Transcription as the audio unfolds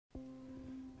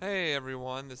Hey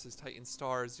everyone, this is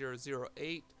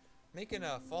TitanStar008 making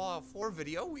a Fallout 4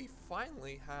 video. We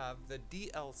finally have the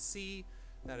DLC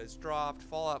that has dropped,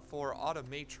 Fallout 4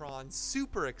 Automatron.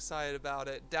 Super excited about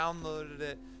it, downloaded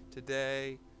it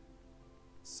today.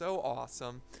 So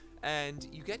awesome. And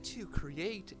you get to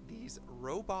create these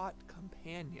robot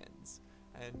companions.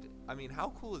 And I mean,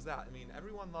 how cool is that? I mean,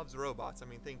 everyone loves robots. I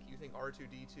mean, you think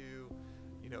R2D2,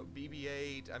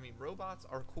 BB-8. I mean, robots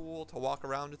are cool to walk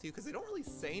around with you because they don't really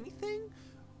say anything,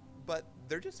 but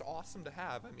they're just awesome to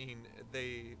have.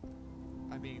 They're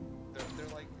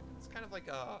like, it's kind of like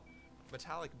a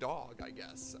metallic dog, I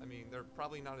guess. I mean, they're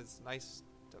probably not as nice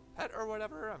to pet or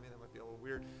whatever. I mean, that might be a little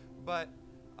weird, but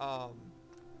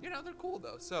they're cool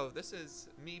though. So this is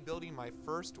me building my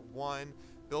first one,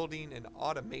 building an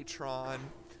Automatron,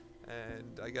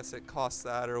 and I guess it costs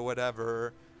that or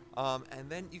whatever. And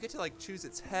then you get to like choose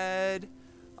its head.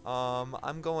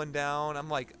 I'm going down. I'm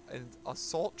like an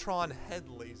Assaultron head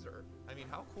laser. I mean,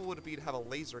 how cool would it be to have a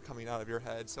laser coming out of your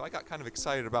head? So I got kind of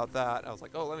excited about that. I was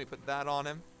like, oh, let me put that on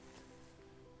him.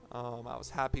 I was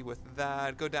happy with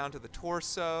that. Go down to the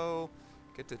torso.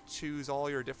 Get to choose all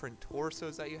your different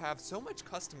torsos that you have. So much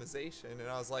customization, and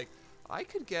I was like, I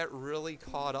could get really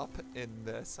caught up in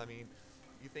this. I mean,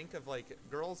 you think of like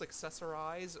girls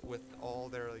accessorize with all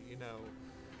their,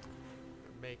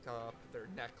 makeup, their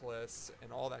necklace,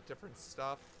 and all that different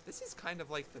stuff. This is kind of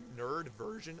like the nerd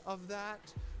version of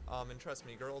that. And trust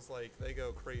me, girls, like, they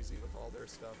go crazy with all their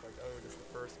stuff. Like, oh, just the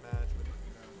first match with, my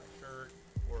shirt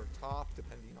or top,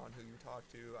 depending on who you talk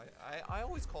to. I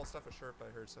always call stuff a shirt, but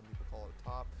I heard some people call it a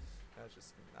top. That's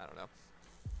just, I don't know.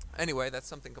 Anyway, that's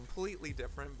something completely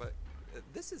different, but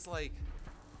this is like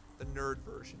the nerd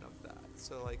version of that.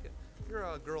 So like, if you're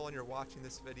a girl and you're watching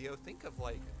this video, think of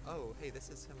like, oh, hey, this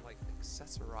is him like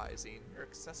accessorizing. You're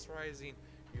accessorizing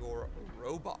your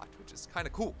robot, which is kind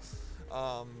of cool.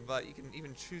 But you can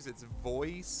even choose its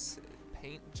voice,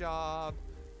 paint job.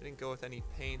 I didn't go with any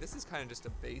paint. This is kind of just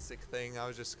a basic thing. I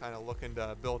was just kind of looking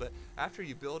to build it. After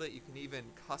you build it, you can even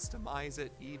customize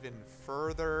it even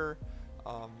further,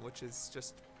 which is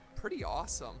just pretty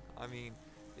awesome. I mean,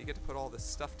 you get to put all this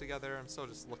stuff together. I'm still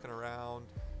just looking around,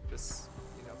 just,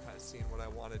 kind of seeing what I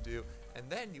want to do. And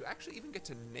then you actually even get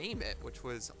to name it, which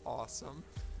was awesome.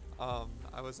 I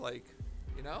was like,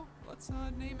 let's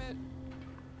name it.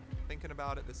 Thinking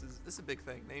about it, this is a big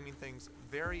thing. Naming things,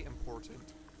 very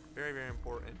important. Very, very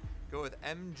important. Go with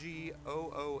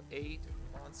MG008,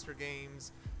 Monster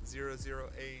Games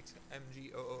 008,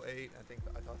 MG008.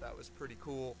 I thought that was pretty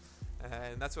cool.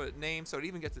 And that's what it named. So it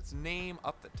even gets its name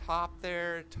up the top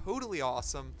there. Totally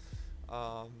awesome.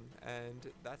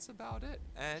 And that's about it.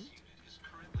 And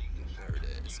there it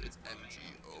is. It's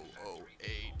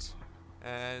MG008.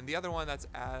 And the other one, that's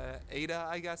Ada,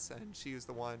 I guess. And she was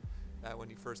the one that when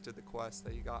you first did the quest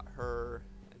that you got her.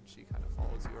 And she kind of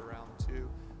follows you around too.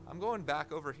 I'm going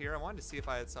back over here. I wanted to see if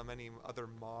I had any other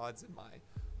mods in my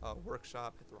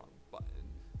workshop. Hit the wrong button.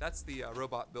 That's the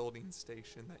robot building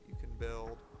station that you can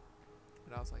build.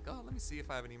 And I was like, oh, let me see if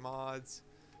I have any mods.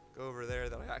 Go over there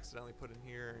that I accidentally put in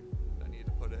here and I need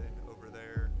to put in over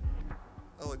there.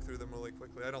 I'll look through them really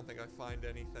quickly. I don't think I find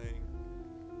anything.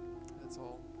 That's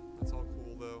all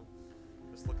cool though.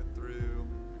 Just looking through.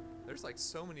 There's like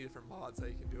so many different mods that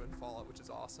you can do in Fallout, which is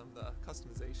awesome. The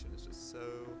customization is just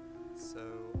so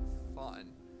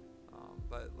fun.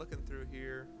 But looking through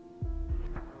here,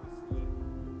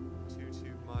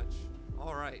 too much.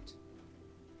 All right.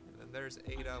 And then there's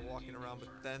Ada walking around, but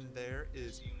then there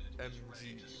is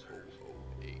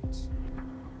MG008.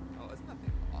 Oh, isn't that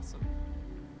thing awesome?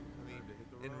 I mean,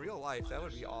 in real life, that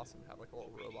would be awesome to have like a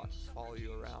little robot follow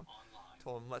you around.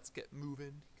 Told him, let's get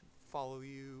moving. He can follow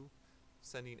you.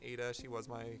 Sending Ada, she was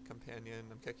my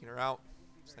companion. I'm kicking her out,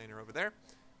 sending her over there.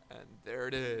 And there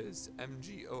it is,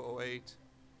 MG008.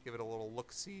 Give it a little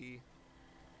look-see.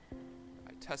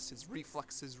 I test his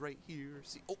reflexes right here.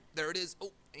 See, oh, there it is.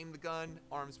 Oh, aim the gun,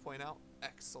 arms point out.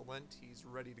 Excellent, he's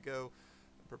ready to go.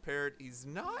 I'm prepared. He's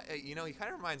not, he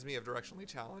kind of reminds me of Directionally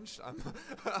Challenged.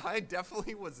 I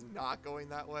definitely was not going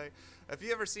that way. If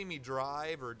you ever see me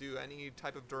drive or do any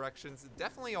type of directions,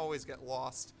 definitely always get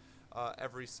lost.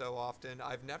 Every so often.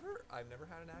 I've never had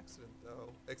an accident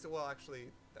though. Well,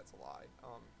 actually, that's a lie.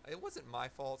 It wasn't my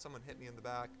fault. Someone hit me in the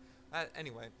back.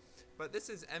 Anyway, but this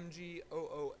is MG008.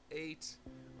 If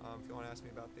you want to ask me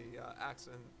about the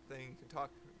accident thing, you can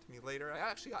talk to me later. I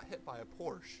actually got hit by a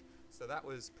Porsche, so that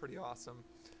was pretty awesome.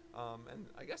 And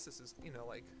I guess this is,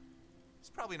 it's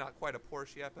probably not quite a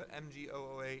Porsche yet, but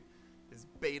MG008 is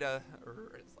beta,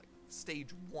 or it's like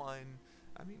stage 1.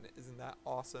 I mean, isn't that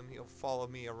awesome? He'll follow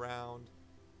me around.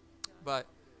 But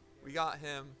we got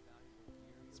him.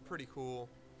 It's pretty cool.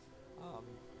 Um,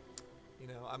 you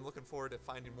know, I'm looking forward to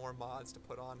finding more mods to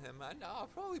put on him. And I'll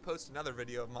probably post another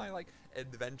video of my like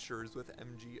adventures with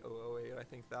MG008. I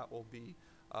think that will be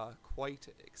quite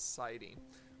exciting.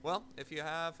 Well, if you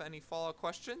have any follow-up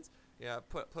questions, yeah,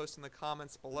 post in the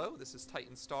comments below. This is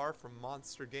Titan Star from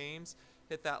Monster Games.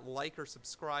 Hit that like or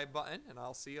subscribe button, and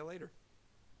I'll see you later.